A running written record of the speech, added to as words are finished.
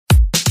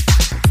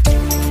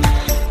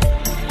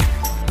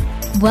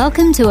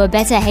Welcome to A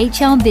Better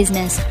HR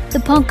Business, the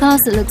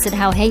podcast that looks at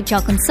how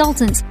HR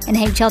consultants and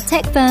HR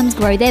tech firms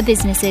grow their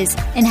businesses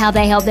and how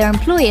they help their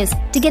employers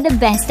to get the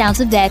best out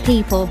of their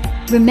people.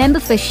 Remember,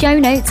 for show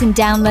notes and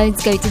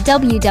downloads, go to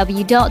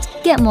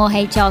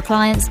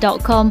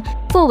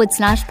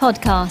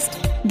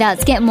www.getmorehrclients.com/podcast.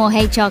 That's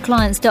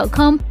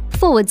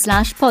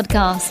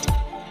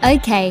getmorehrclients.com/podcast.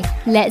 Okay,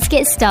 let's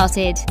get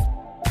started.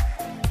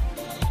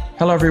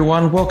 Hello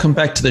everyone, welcome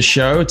back to the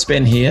show. It's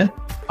Ben here.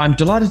 I'm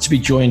delighted to be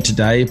joined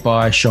today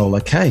by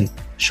Shola Kaye.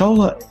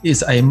 Shola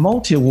is a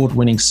multi-award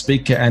winning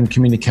speaker and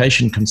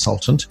communication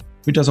consultant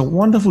who does a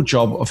wonderful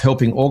job of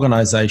helping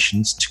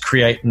organizations to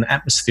create an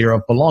atmosphere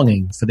of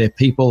belonging for their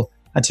people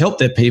and to help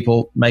their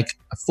people make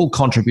a full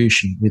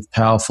contribution with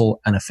powerful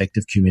and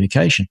effective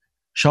communication.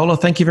 Shola,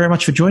 thank you very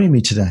much for joining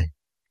me today.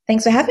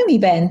 Thanks for having me,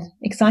 Ben.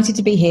 Excited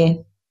to be here.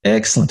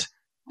 Excellent.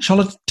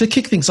 Shola, to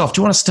kick things off,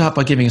 do you want to start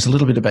by giving us a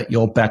little bit about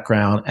your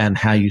background and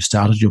how you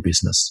started your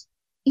business?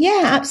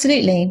 Yeah,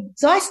 absolutely.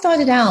 So I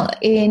started out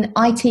in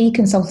IT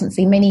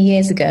consultancy many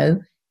years ago.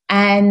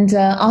 And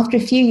after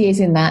a few years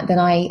in that, then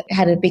I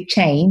had a big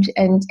change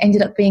and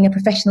ended up being a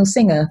professional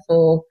singer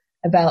for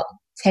about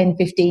 10,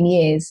 15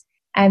 years.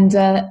 And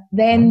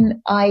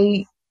then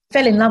I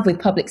fell in love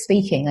with public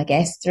speaking, I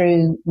guess,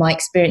 through my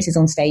experiences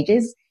on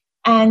stages,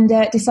 and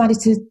decided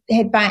to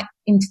head back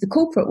into the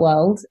corporate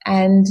world.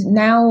 And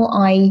now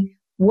I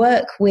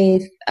work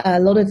with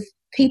a lot of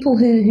people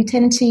who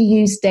tend to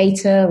use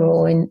data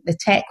or in the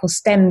tech or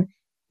STEM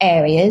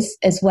areas,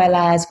 as well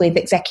as with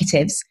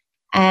executives.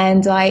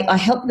 And I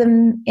help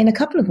them in a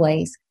couple of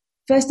ways.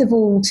 First of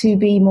all, to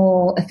be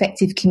more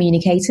effective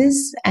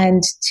communicators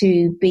and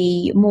to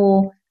be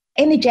more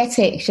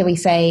energetic, shall we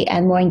say,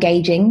 and more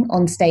engaging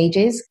on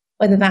stages,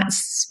 whether that's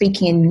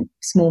speaking in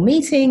small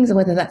meetings or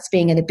whether that's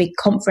being at a big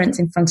conference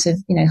in front of,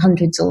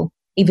 hundreds or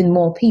even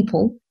more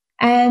people.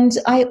 And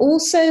I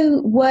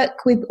also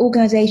work with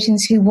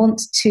organizations who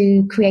want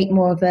to create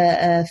more of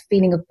a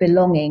feeling of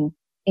belonging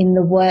in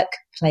the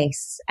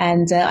workplace.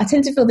 And I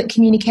tend to feel that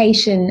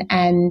communication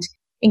and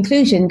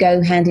inclusion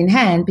go hand in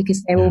hand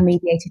because they're all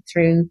mediated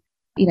through,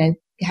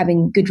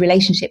 having good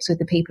relationships with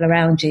the people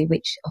around you,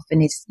 which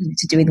often is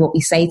to do with what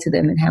we say to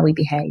them and how we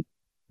behave.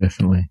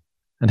 Definitely.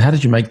 And how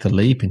did you make the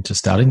leap into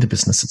starting the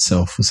business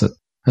itself? Was it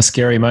a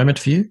scary moment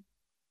for you?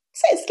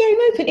 So it's a scary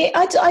moment.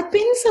 I'd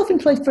been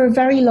self-employed for a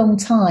very long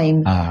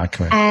time.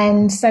 Okay.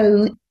 And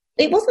so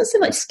it wasn't so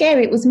much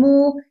scary. It was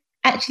more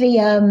actually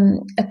a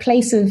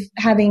place of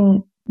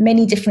having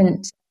many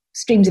different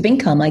streams of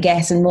income, I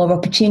guess, and more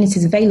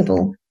opportunities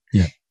available.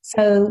 Yeah.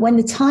 So when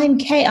the time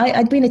came,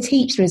 I'd been a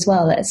teacher as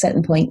well at a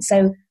certain point.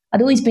 So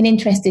I'd always been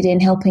interested in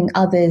helping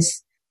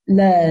others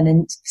learn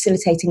and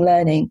facilitating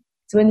learning.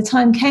 So when the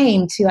time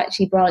came to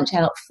actually branch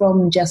out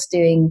from just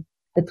doing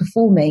the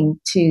performing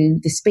to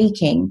the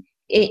speaking,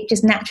 it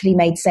just naturally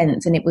made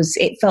sense, and it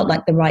felt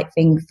like the right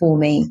thing for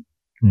me.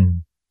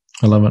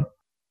 I love it.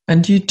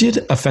 And you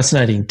did a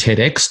fascinating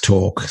TEDx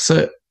talk.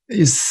 So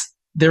is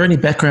there any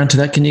background to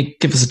that? Can you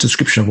give us a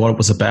description of what it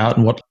was about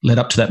and what led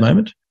up to that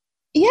moment?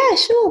 Yeah,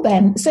 sure,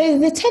 Ben. So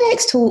the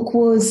TEDx talk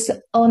was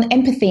on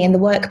empathy in the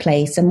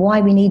workplace and why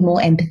we need more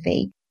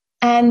empathy.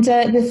 And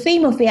the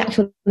theme of the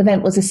actual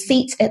event was a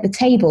seat at the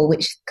table,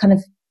 which kind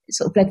of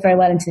sort of bled very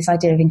well into this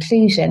idea of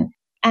inclusion.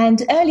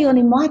 And early on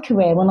in my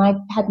career, when I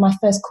had my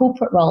first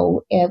corporate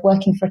role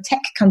working for a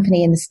tech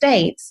company in the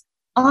States,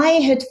 I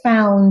had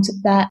found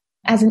that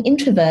as an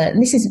introvert,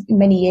 and this is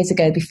many years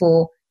ago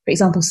before, for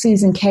example,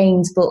 Susan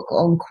Cain's book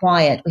on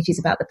Quiet, which is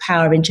about the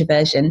power of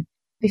introversion,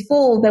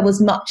 before there was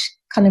much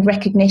kind of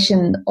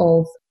recognition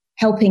of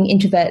helping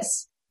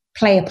introverts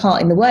play a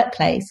part in the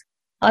workplace.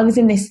 I was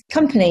in this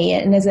company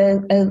and there's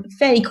a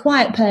fairly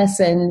quiet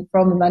person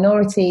from a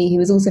minority who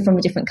was also from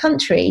a different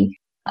country.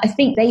 I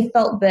think they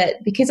felt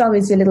that because I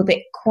was a little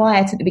bit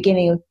quiet at the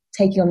beginning of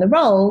taking on the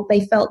role,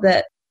 they felt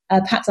that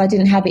perhaps I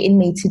didn't have it in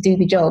me to do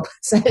the job.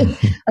 So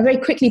I very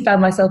quickly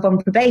found myself on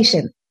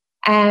probation.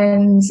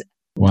 And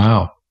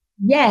wow.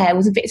 Yeah, it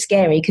was a bit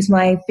scary because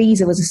my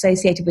visa was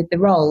associated with the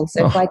role.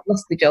 So if I'd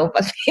lost the job,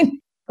 I'd been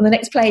on the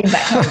next plane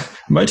back home.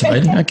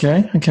 Motivating.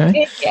 Okay.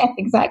 Yeah,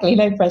 exactly.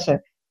 No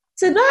pressure.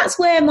 So that's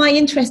where my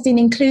interest in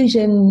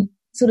inclusion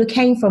sort of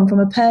came from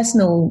a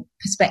personal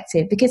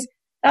perspective, because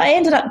I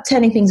ended up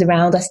turning things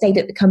around. I stayed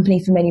at the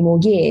company for many more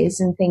years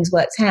and things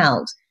worked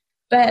out.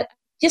 But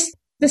just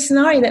the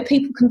scenario that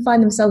people can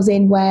find themselves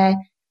in where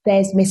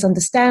there's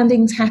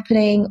misunderstandings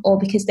happening, or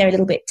because they're a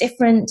little bit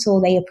different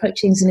or they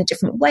approach things in a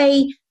different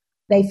way,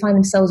 they find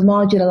themselves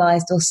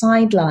marginalized or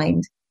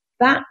sidelined.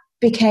 That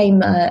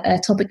became a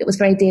topic that was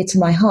very dear to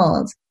my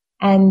heart.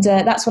 And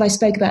that's what I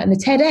spoke about in the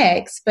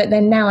TEDx. But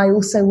then now I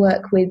also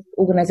work with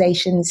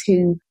organizations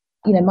who,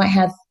 might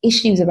have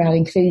issues around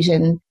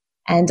inclusion.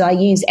 And I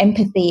use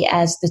empathy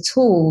as the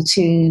tool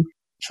to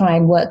try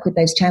and work with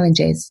those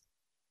challenges.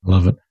 I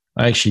love it.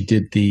 I actually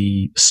did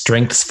the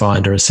Strengths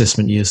Finder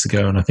assessment years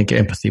ago, and I think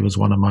empathy was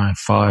one of my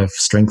 5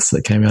 strengths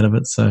that came out of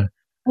it. So,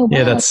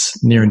 yeah,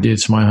 that's near and dear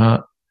to my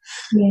heart.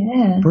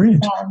 Yeah.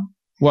 Brilliant.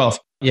 Well,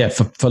 yeah,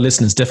 for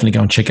listeners, definitely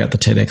go and check out the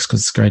TEDx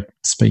because it's a great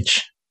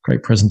speech.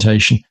 Great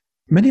presentation.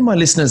 Many of my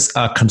listeners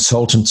are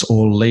consultants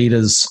or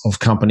leaders of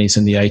companies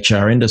in the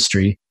HR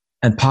industry,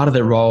 and part of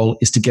their role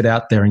is to get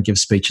out there and give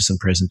speeches and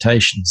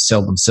presentations,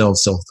 sell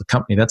themselves, sell the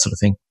company, that sort of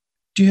thing.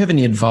 Do you have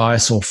any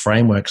advice or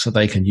frameworks that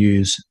they can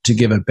use to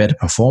give a better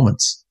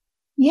performance?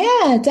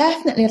 Yeah,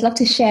 definitely. I'd love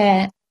to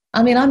share.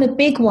 I mean, I'm a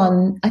big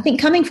one. I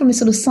think coming from a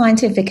sort of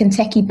scientific and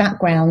techie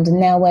background and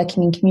now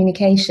working in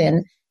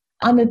communication,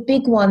 I'm a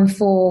big one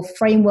for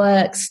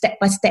frameworks,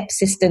 step-by-step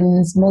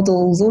systems,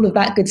 models, all of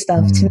that good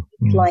stuff to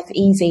make life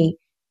easy.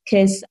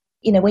 Because,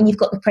 when you've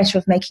got the pressure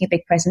of making a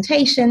big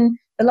presentation,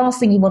 the last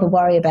thing you want to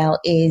worry about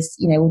is,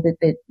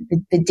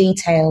 the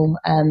detail.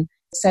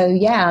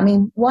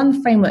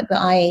 One framework that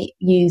I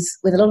use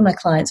with a lot of my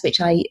clients, which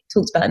I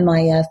talked about in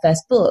my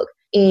first book,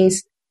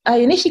 is I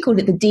initially called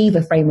it the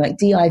DIVA framework,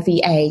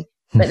 DIVA,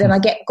 but then I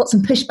got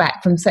some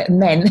pushback from certain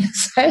men.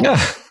 So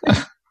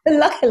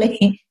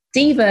luckily,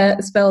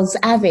 DIVA spells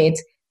avid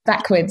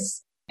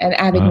backwards, and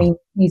avid means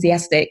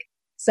enthusiastic.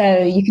 So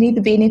you can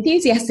either be an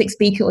enthusiastic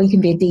speaker or you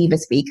can be a diva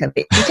speaker,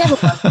 whichever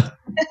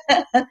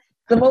one.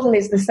 The model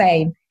is the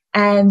same.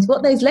 And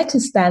what those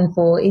letters stand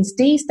for is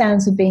D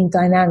stands for being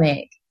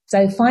dynamic.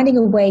 So finding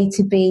a way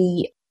to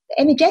be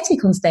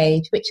energetic on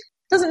stage, which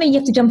doesn't mean you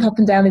have to jump up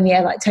and down in the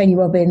air like Tony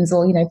Robbins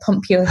or,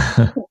 pump your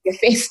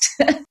fist.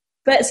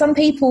 But some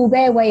people,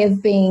 their way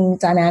of being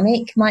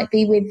dynamic might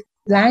be with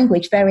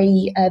language,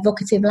 very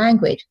evocative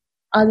language.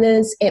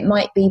 Others, it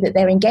might be that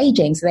they're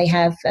engaging, so they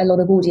have a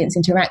lot of audience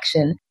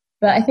interaction.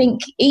 But I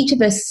think each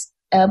of us,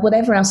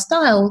 whatever our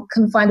style,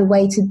 can find a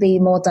way to be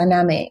more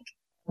dynamic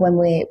when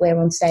we're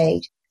on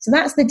stage. So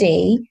that's the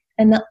D.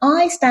 And the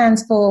I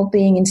stands for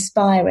being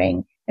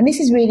inspiring. And this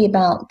is really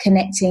about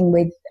connecting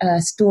with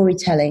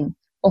storytelling,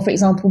 or, for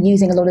example,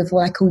 using a lot of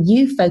what I call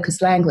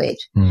you-focused language.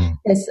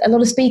 There's a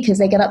lot of speakers,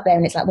 they get up there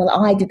and it's like, well,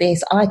 I did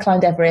this, I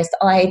climbed Everest,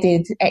 I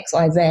did X,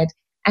 Y, Z.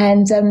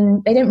 And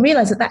they don't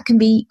realize that can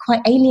be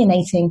quite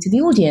alienating to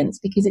the audience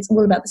because it's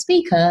all about the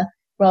speaker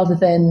rather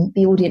than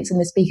the audience and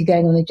the speaker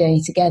going on a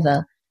journey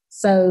together.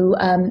 So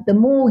the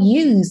more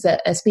yous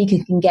that a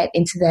speaker can get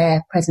into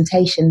their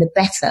presentation, the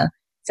better.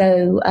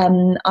 So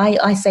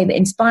I say that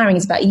inspiring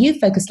is about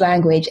you-focused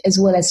language as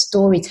well as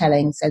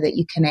storytelling so that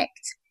you connect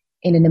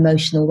in an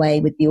emotional way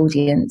with the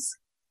audience.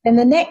 Then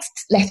the next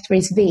letter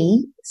is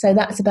V, so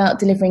that's about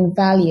delivering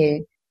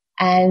value.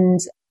 And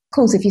of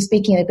course, if you're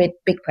speaking at a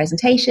big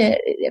presentation,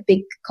 a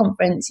big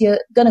conference, you're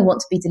going to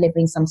want to be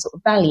delivering some sort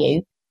of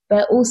value.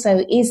 But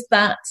also, is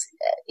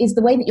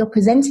the way that you're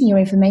presenting your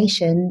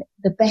information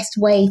the best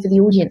way for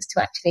the audience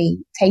to actually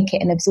take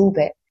it and absorb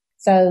it?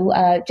 So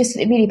just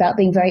really about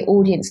being very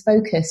audience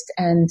focused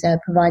and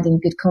providing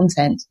good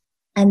content.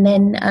 And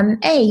then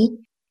A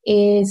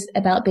is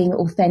about being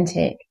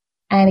authentic.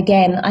 And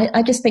again,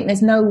 I just think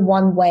there's no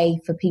one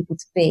way for people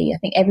to be. I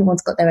think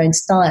everyone's got their own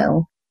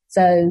style.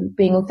 So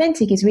being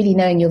authentic is really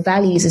knowing your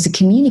values as a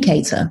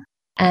communicator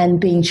and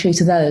being true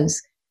to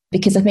those.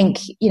 Because I think,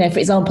 for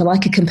example, I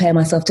could compare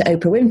myself to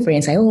Oprah Winfrey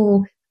and say,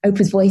 oh,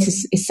 Oprah's voice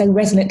is so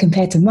resonant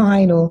compared to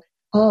mine, or,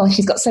 oh,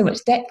 she's got so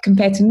much depth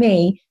compared to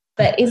me.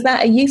 But is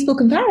that a useful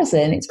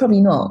comparison? It's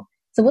probably not.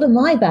 So what are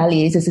my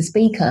values as a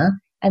speaker?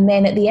 And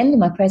then at the end of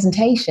my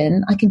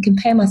presentation, I can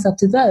compare myself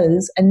to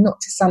those and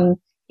not to some,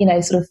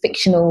 sort of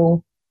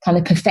fictional kind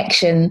of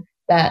perfection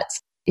that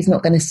is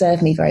not going to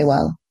serve me very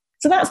well.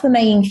 So that's the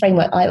main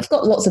framework. I've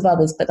got lots of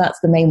others, but that's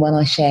the main one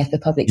I share for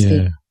public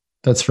speaking.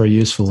 That's very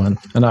useful. And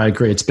I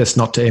agree. It's best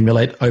not to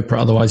emulate Oprah.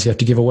 Otherwise, you have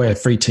to give away a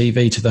free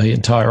TV to the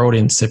entire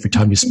audience every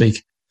time you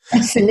speak.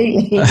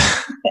 Absolutely.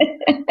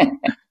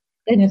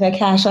 Don't have their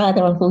cash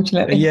either,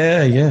 unfortunately.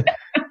 Yeah.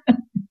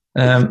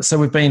 So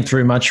we've been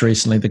through much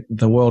recently.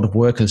 The world of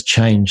work has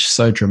changed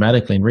so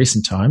dramatically in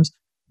recent times.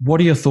 What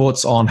are your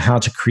thoughts on how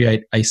to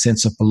create a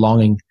sense of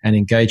belonging and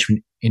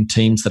engagement in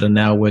teams that are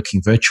now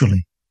working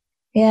virtually?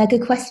 Yeah,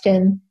 good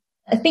question.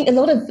 I think a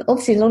lot of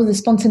the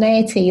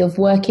spontaneity of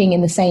working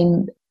in the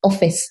same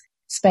office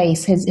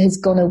space has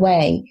gone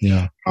away.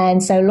 Yeah.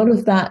 And so a lot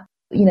of that,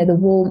 the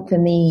warmth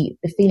and the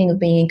feeling of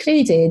being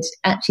included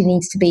actually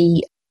needs to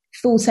be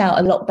thought out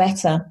a lot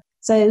better.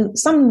 So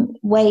some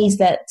ways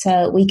that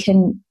we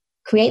can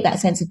create that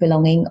sense of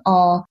belonging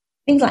are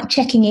things like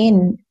checking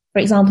in. For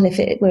example, if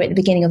we're at the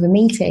beginning of a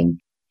meeting,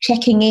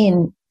 checking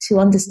in to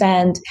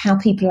understand how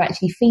people are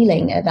actually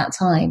feeling at that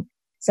time.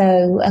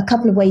 So a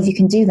couple of ways you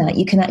can do that.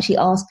 You can actually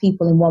ask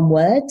people in one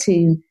word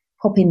to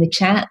pop in the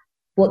chat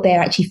what they're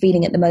actually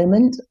feeling at the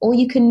moment. Or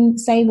you can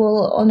say,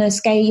 well, on a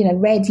scale,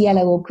 red,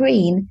 yellow or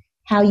green,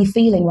 how are you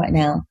feeling right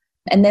now?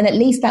 And then at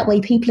least that way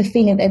people are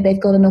feeling that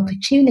they've got an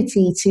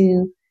opportunity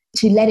to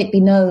let it be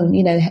known,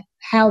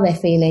 how they're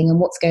feeling and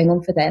what's going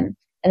on for them.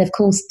 And of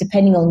course,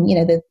 depending on,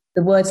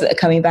 the words that are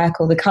coming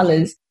back or the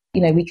colours,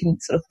 we can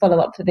sort of follow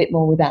up a bit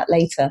more with that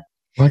later.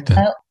 Like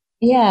that.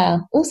 Yeah.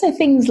 Also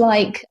things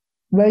like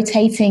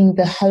rotating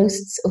the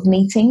hosts of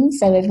meetings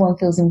so everyone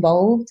feels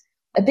involved.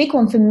 A big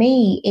one for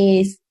me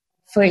is,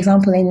 for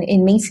example,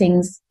 in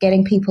meetings,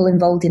 getting people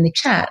involved in the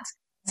chat.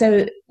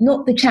 So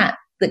not the chat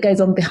that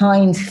goes on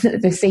behind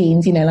the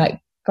scenes, like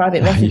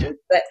private messages,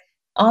 but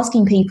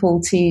asking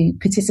people to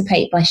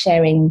participate by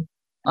sharing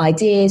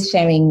ideas,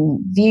 sharing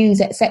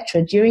views,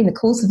 etc., during the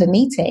course of a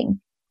meeting.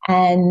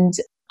 And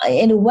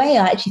in a way,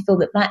 I actually feel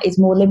that that is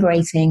more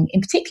liberating,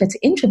 in particular to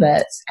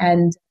introverts.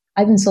 And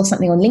I even saw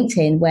something on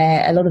LinkedIn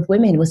where a lot of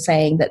women were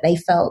saying that they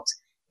felt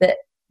that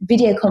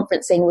video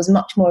conferencing was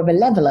much more of a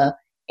leveler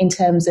in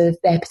terms of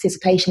their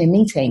participation in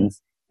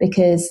meetings,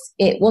 because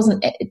it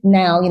wasn't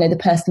now, the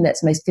person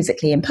that's most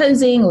physically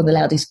imposing or the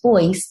loudest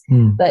voice,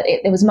 but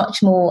there was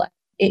much more,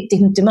 it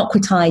didn't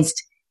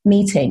democratized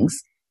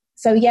meetings.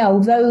 So yeah,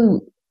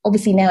 although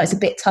obviously now it's a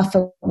bit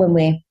tougher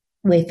when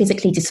we're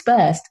physically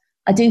dispersed,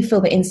 I do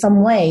feel that in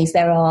some ways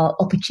there are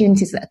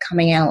opportunities that are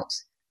coming out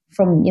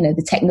from,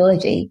 the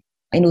technology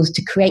in order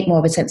to create more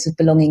of a sense of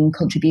belonging and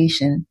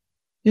contribution.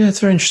 Yeah, it's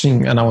very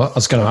interesting. And I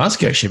was going to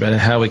ask you actually about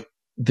how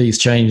these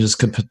changes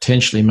could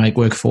potentially make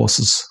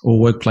workforces or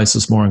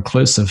workplaces more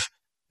inclusive,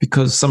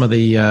 because some of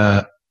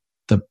the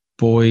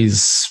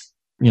boys,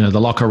 the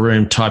locker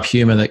room type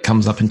humor that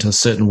comes up into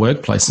certain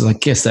workplaces, I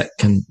guess that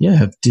can,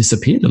 have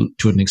disappeared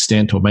to an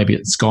extent, or maybe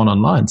it's gone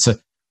online. So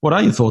what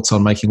are your thoughts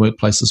on making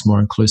workplaces more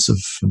inclusive?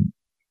 And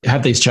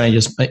have these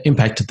changes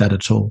impacted that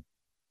at all?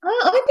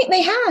 I think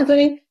they have. I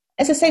mean,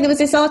 as I say, there was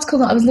this article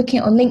that I was looking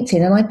at on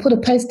LinkedIn, and I put a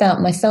post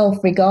out myself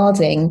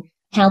regarding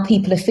how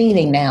people are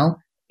feeling now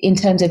in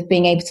terms of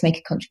being able to make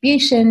a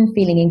contribution,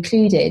 feeling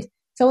included.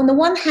 So on the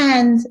one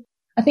hand,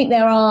 I think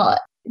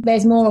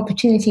there's more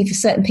opportunity for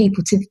certain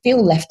people to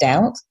feel left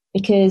out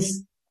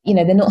because,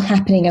 they're not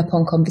happening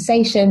upon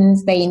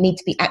conversations. They need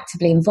to be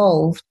actively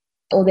involved,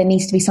 or there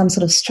needs to be some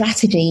sort of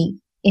strategy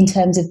in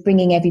terms of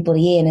bringing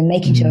everybody in and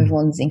making sure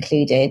everyone's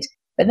included.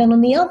 But then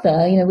on the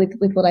other,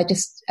 with what I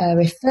just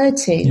referred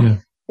to,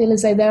 I feel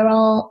as though there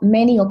are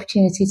many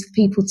opportunities for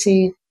people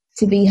to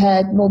be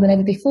heard more than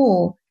ever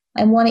before.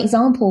 And one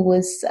example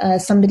was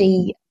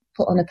somebody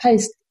put on a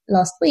post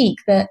last week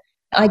that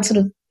I'd sort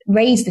of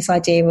raised this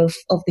idea of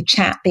the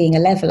chat being a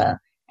leveler.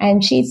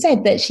 And she had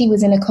said that she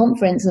was in a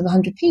conference of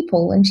 100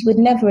 people and she would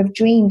never have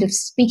dreamed of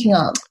speaking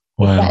up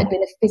if that had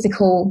been a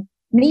physical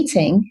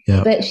meeting.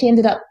 Yep. But she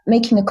ended up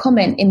making a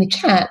comment in the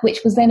chat,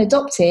 which was then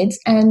adopted.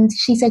 And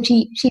she said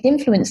she'd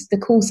influenced the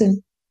course of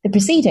the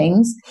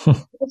proceedings.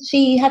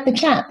 She had the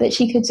chat that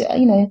she could,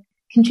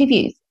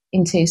 contribute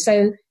into.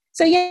 So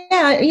yeah,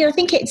 I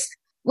think it's,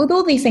 with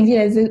all these things,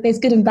 there's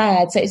good and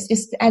bad. So it's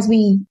just as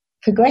we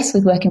progress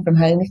with working from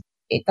home, if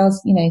it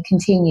does,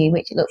 continue,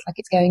 which it looks like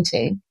it's going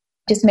to,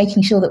 just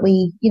making sure that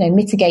we,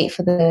 mitigate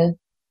for the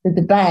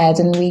bad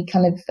and we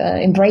kind of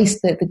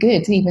embrace the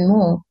good even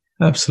more.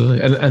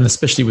 Absolutely. And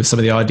especially with some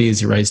of the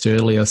ideas you raised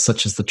earlier,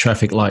 such as the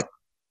traffic light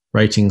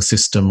rating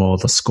system or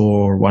the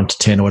score 1 to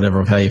 10 or whatever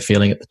of how you're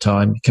feeling at the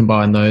time,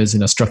 combine those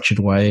in a structured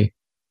way.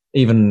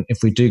 Even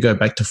if we do go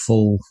back to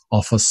full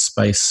office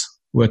space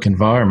work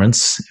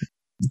environments,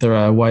 there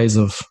are ways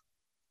of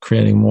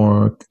creating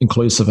more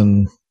inclusive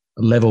and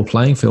level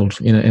playing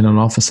field in an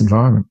office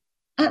environment.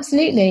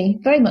 Absolutely,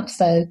 very much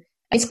so.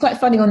 It's quite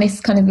funny on this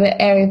kind of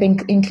area of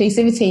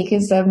inclusivity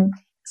because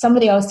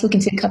somebody I was talking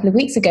to a couple of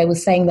weeks ago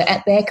was saying that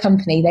at their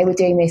company they were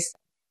doing this,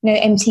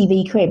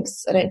 MTV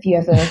Cribs. I don't know if you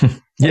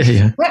ever.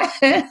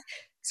 Yeah.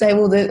 So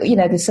all the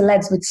the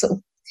celebs would sort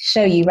of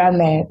show you around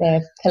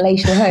their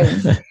palatial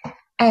homes,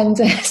 and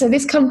so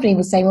this company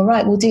was saying, "All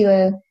right, we'll do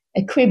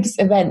a Cribs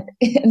event,"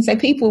 and so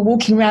people were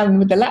walking around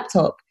with the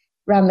laptop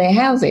around their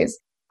houses,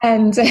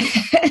 and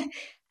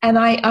and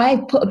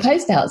I put a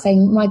post out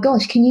saying, "My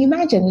gosh, can you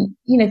imagine?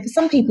 For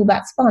some people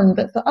that's fun,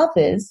 but for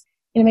others,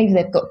 maybe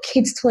they've got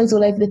kids' toys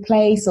all over the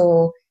place,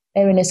 or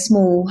they're in a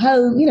small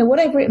home,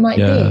 whatever it might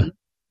be.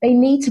 They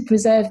need to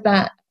preserve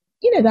that,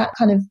 that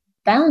kind of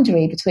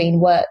boundary between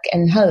work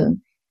and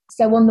home.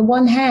 So on the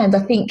one hand,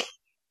 I think,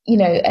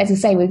 as I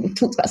say, we've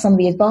talked about some of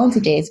the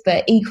advantages,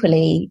 but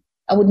equally,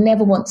 I would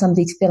never want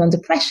somebody to feel under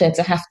pressure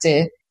to have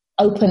to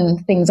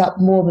open things up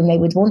more than they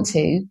would want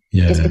to,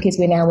 just because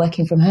we're now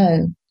working from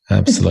home."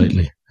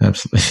 Absolutely. I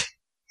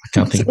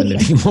can't think of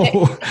anything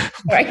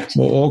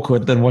more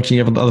awkward than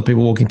watching other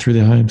people walking through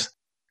their homes.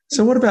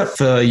 So what about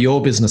for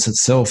your business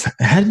itself?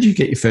 How did you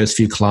get your first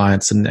few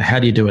clients and how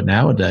do you do it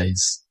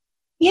nowadays?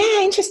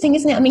 Yeah, interesting,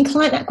 isn't it? I mean,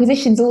 client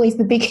acquisition is always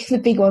the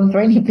big one for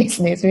any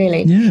business,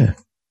 really. Yeah.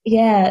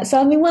 Yeah. So,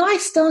 I mean, when I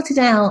started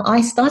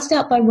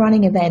out by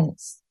running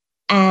events,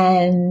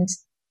 and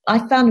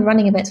I found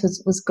running events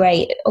was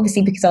great,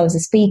 obviously because I was a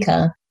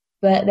speaker,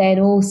 but then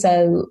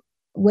also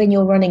when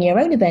you're running your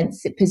own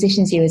events, it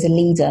positions you as a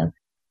leader.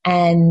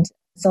 And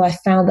so I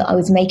found that I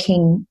was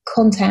making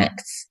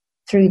contacts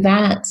through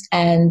that.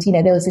 And,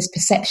 there was this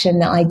perception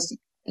that I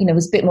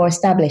was a bit more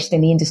established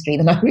in the industry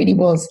than I really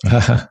was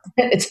at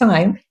the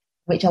time,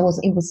 which I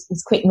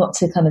was quick not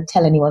to kind of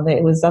tell anyone that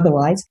it was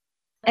otherwise.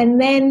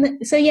 And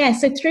then, so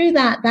through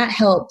that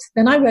helped.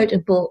 Then I wrote a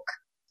book,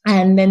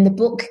 and then the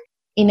book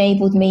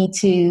enabled me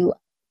to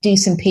do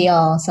some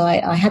PR. So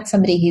I had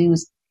somebody who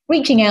was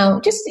reaching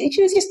out,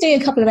 she was just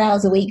doing a couple of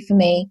hours a week for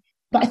me.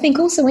 But I think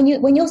also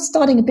when you're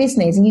starting a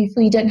business and you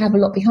feel you don't have a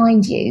lot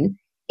behind you,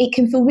 it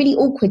can feel really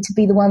awkward to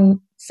be the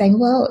one saying,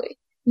 well,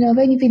 I've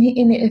only been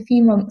in it a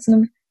few months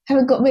and I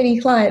haven't got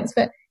many clients,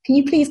 but can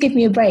you please give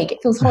me a break? It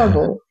feels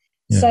horrible.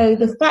 Yeah. So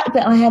the fact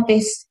that I had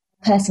this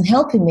person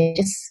helping me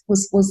just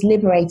was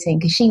liberating,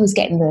 because she was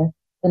getting the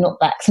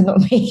knockbacks and not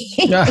me.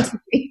 Yeah.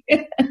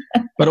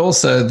 But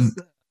also,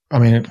 I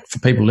mean, for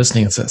people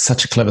listening, it's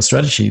such a clever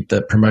strategy,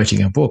 that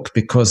promoting a book,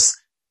 because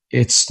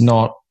it's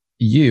not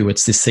you,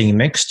 it's this thing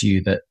next to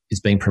you that is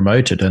being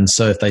promoted. And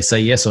so if they say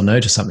yes or no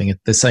to something,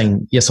 they're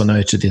saying yes or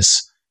no to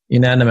this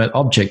inanimate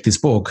object, this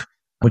book,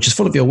 which is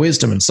full of your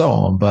wisdom and so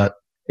on, but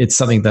it's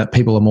something that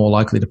people are more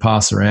likely to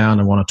pass around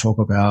and want to talk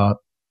about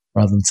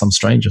rather than some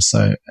stranger.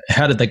 So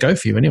how did that go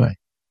for you anyway?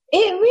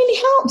 It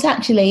really helped,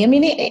 actually. I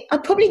mean, I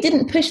probably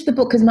didn't push the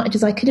book as much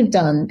as I could have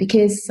done,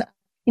 because,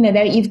 you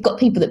know, you've got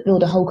people that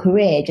build a whole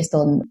career just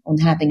on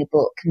having a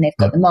book, and they've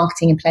got the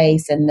marketing in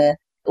place and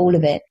all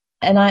of it.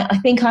 And I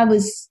think I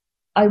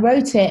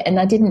wrote it and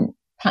I didn't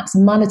perhaps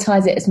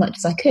monetize it as much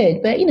as I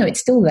could, but, you know,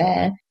 it's still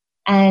there.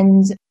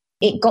 And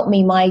it got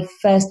me my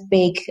first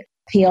big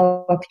PR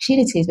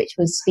opportunities, which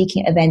was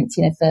speaking at events,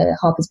 you know, for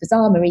Harper's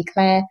Bazaar, Marie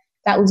Claire.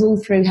 That was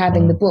all through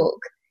having the book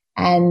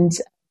and,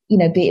 you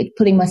know,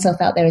 putting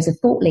myself out there as a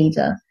thought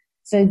leader.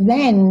 So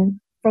then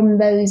from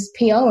those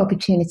PR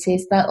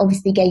opportunities, that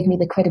obviously gave me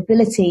the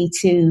credibility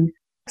to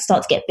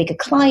start to get bigger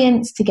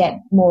clients, to get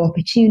more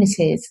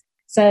opportunities.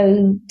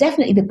 So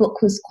definitely the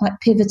book was quite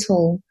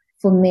pivotal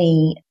for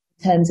me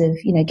in terms of,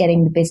 you know,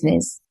 getting the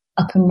business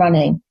up and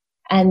running.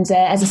 And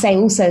as I say,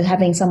 also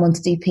having someone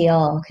to do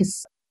PR,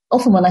 because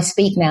often when I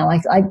speak now,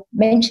 I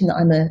mention that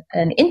I'm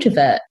an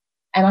introvert,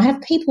 and I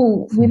have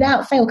people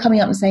without fail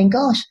coming up and saying,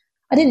 gosh,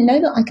 I didn't know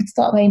that I could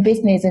start my own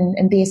business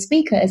and be a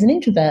speaker as an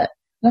introvert.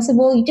 And I said,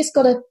 well, you just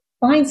got to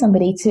find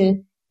somebody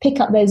to pick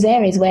up those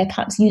areas where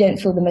perhaps you don't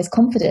feel the most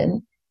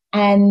confident.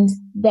 And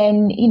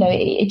then, you know,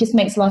 it just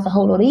makes life a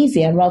whole lot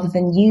easier, rather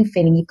than you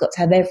feeling you've got to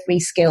have every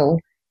skill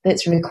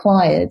that's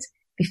required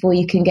before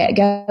you can get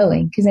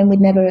going, because then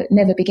we'd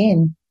never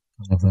begin.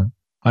 I love that.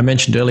 I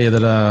mentioned earlier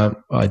that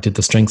I did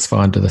the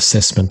StrengthsFinder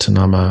assessment, and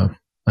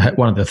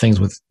one of the things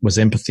was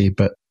empathy,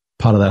 but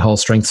part of that whole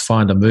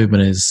StrengthsFinder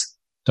movement is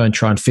don't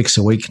try and fix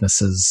your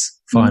weaknesses,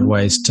 find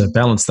ways to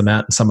balance them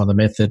out in some other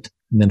method,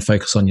 and then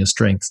focus on your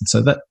strengths. And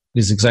so that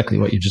is exactly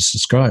what you just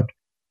described,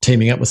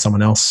 teaming up with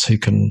someone else who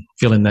can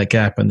fill in that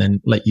gap and then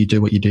let you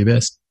do what you do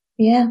best.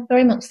 Yeah,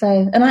 very much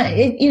so.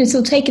 And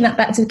sort of taking that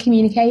back to the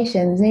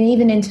communications, and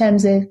even in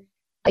terms of,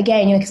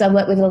 again, you know, because I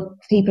work with a lot of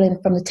people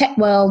from the tech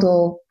world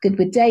or good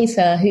with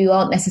data who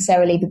aren't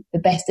necessarily the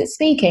best at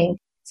speaking.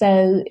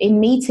 So in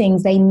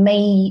meetings, they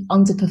may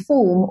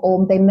underperform,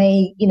 or they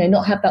may, you know,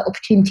 not have that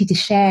opportunity to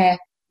share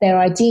their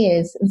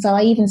ideas. And so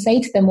I even say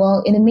to them,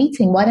 well, in a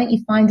meeting, why don't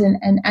you find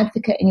an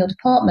advocate in your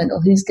department,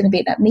 or who's going to be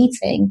at that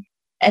meeting,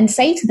 and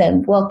say to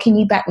them, well, can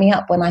you back me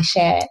up when I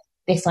share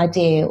this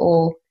idea?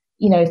 Or,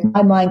 you know, if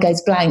my mind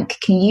goes blank,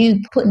 can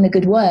you put in a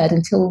good word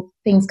until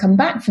things come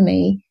back for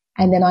me?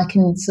 And then I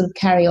can sort of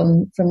carry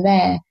on from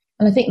there.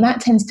 And I think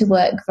that tends to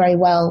work very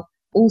well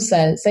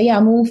also. So yeah,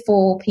 I'm all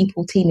for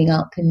people teaming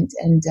up and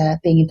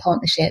being in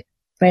partnership.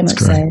 Very much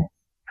so.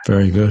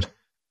 Very good.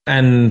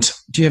 And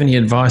do you have any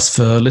advice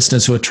for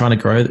listeners who are trying to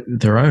grow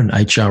their own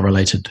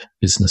HR-related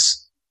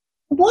business?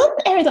 One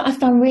area that I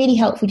found really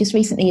helpful just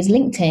recently is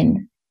LinkedIn.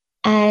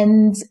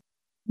 And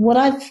what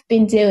I've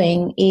been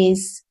doing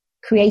is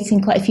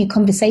creating quite a few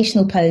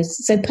conversational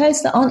posts. So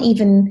posts that aren't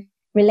even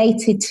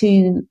related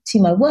to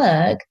my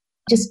work,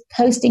 just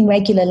posting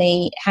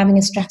regularly, having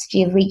a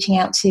strategy of reaching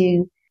out to,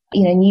 you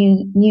know,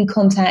 new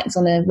contacts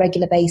on a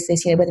regular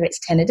basis, you know, whether it's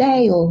 10 a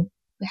day or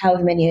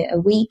however many a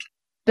week.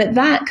 But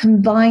that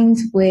combined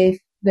with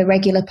the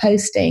regular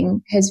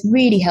posting has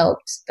really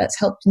helped. That's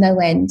helped no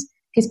end,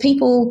 because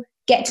people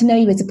get to know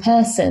you as a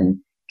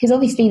person. Because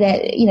obviously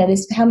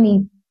there's how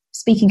many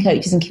speaking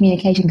coaches and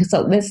communication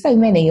consultants, there's so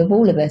many of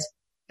all of us,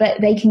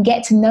 but they can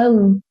get to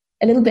know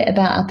a little bit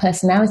about our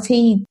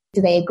personality.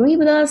 Do they agree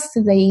with us?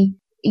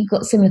 You've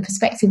got a similar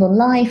perspective on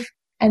life?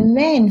 And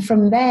then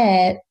from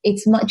there,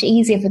 it's much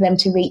easier for them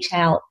to reach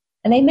out.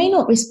 And they may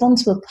not respond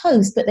to a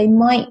post, but they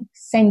might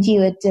send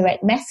you a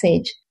direct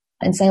message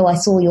and say, oh, I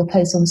saw your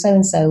post on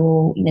so-and-so,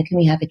 or, you know, can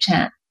we have a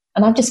chat?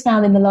 And I've just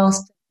found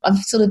I've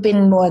sort of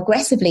been more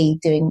aggressively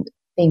doing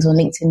things on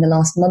LinkedIn the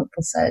last month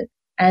or so,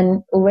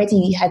 and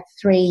already had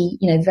 3,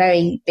 you know,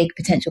 very big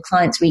potential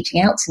clients reaching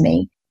out to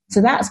me.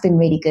 So that's been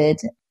really good.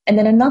 And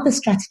then another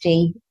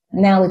strategy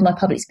now with my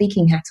public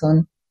speaking hat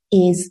on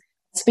is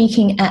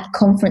speaking at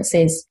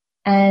conferences.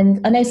 And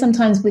I know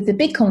sometimes with the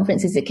big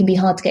conferences, it can be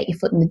hard to get your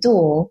foot in the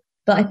door,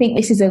 but I think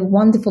this is a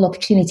wonderful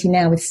opportunity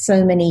now with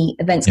so many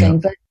events going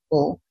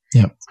virtual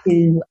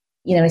to,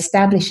 you know,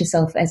 establish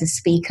yourself as a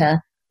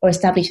speaker or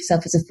establish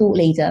yourself as a thought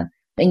leader.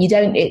 And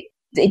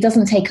it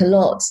doesn't take a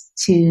lot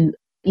to,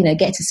 you know,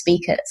 get to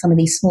speak at some of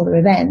these smaller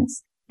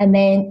events. And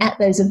then at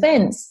those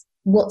events,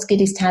 what's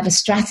good is to have a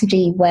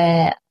strategy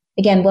where,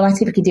 again, what I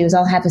typically do is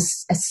I'll have a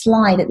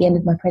slide at the end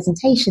of my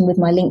presentation with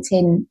my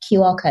LinkedIn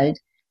QR code.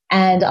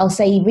 And I'll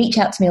say, reach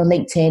out to me on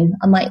LinkedIn.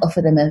 I might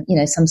offer them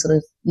some sort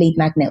of lead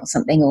magnet or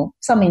something, or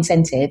some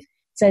incentive.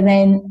 So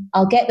then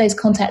I'll get those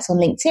contacts on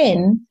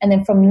LinkedIn. And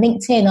then from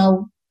LinkedIn,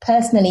 I'll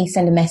personally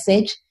send a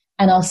message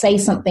And I'll say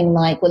something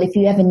like, well, if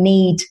you ever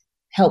need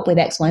help with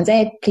X, Y, and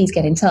Z, please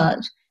get in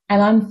touch. And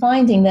I'm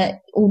finding that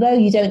although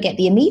you don't get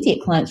the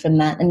immediate clients from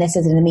that unless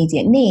there's an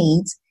immediate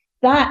need,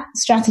 that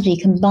strategy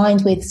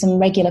combined with some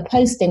regular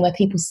posting where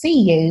people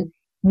see you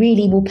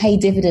really will pay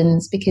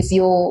dividends because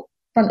you're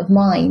front of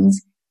mind,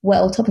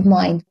 top of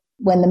mind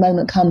when the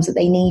moment comes that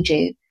they need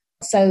you.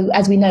 So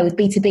as we know with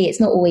B2B, it's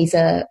not always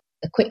a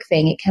quick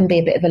thing. It can be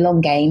a bit of a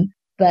long game.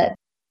 But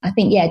I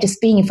think,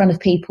 just being in front of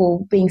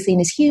people, being seen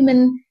as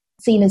human,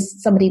 seen as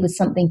somebody with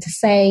something to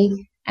say,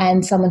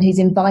 and someone who's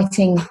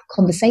inviting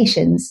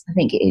conversations, I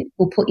think it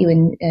will put you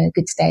in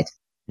good stead.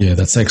 Yeah,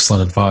 that's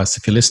excellent advice.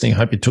 If you're listening, I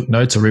hope you took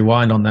notes or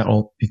rewind on that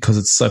because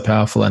it's so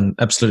powerful. And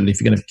absolutely, if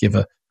you're going to give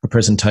a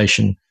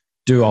presentation,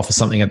 do offer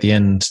something at the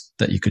end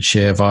that you could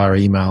share via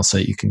email so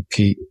you can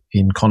keep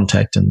in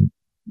contact and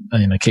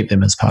keep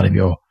them as part of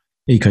your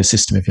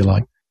ecosystem, if you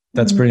like.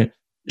 That's brilliant.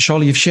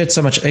 Shola, you've shared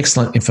so much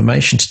excellent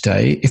information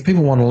today. If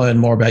people want to learn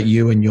more about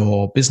you and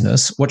your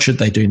business, what should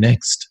they do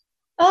next?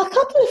 A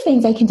couple of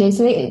things they can do.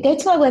 So they go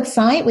to my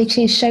website, which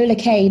is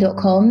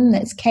sholakaye.com.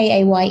 That's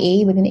Kaye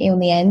with an E on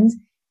the end.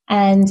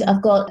 And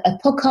I've got a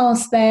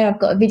podcast there. I've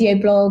got a video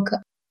blog,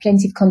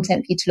 plenty of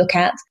content for you to look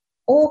at.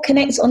 Or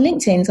connect on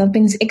LinkedIn. So I've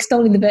been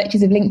extolling the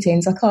virtues of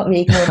LinkedIn, so I can't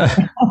really ignore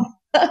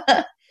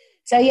that.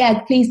 So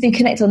please do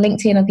connect on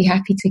LinkedIn. I'd be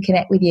happy to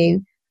connect with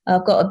you.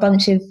 I've got a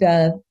bunch of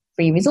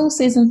free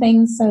resources and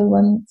things. So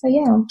I'll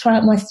try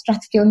out my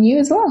strategy on you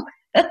as well.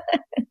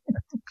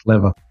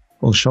 Clever.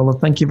 Well, Shola,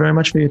 thank you very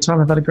much for your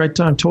time. I've had a great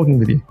time talking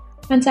with you.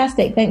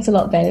 Fantastic. Thanks a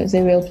lot, Ben. It was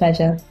a real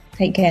pleasure.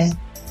 Take care.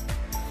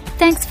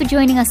 Thanks for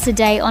joining us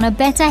today on A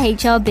Better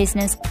HR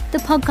Business, the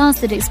podcast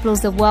that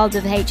explores the world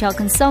of HR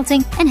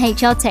consulting and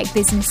HR tech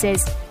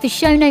businesses. For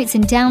show notes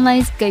and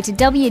downloads, go to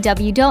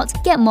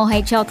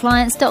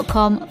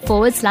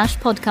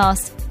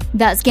www.getmorehrclients.com/podcast.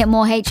 That's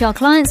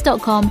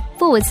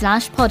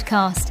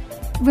getmorehrclients.com/podcast.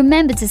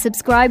 Remember to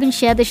subscribe and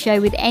share the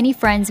show with any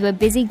friends who are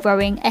busy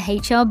growing a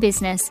HR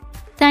business.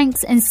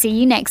 Thanks and see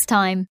you next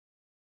time.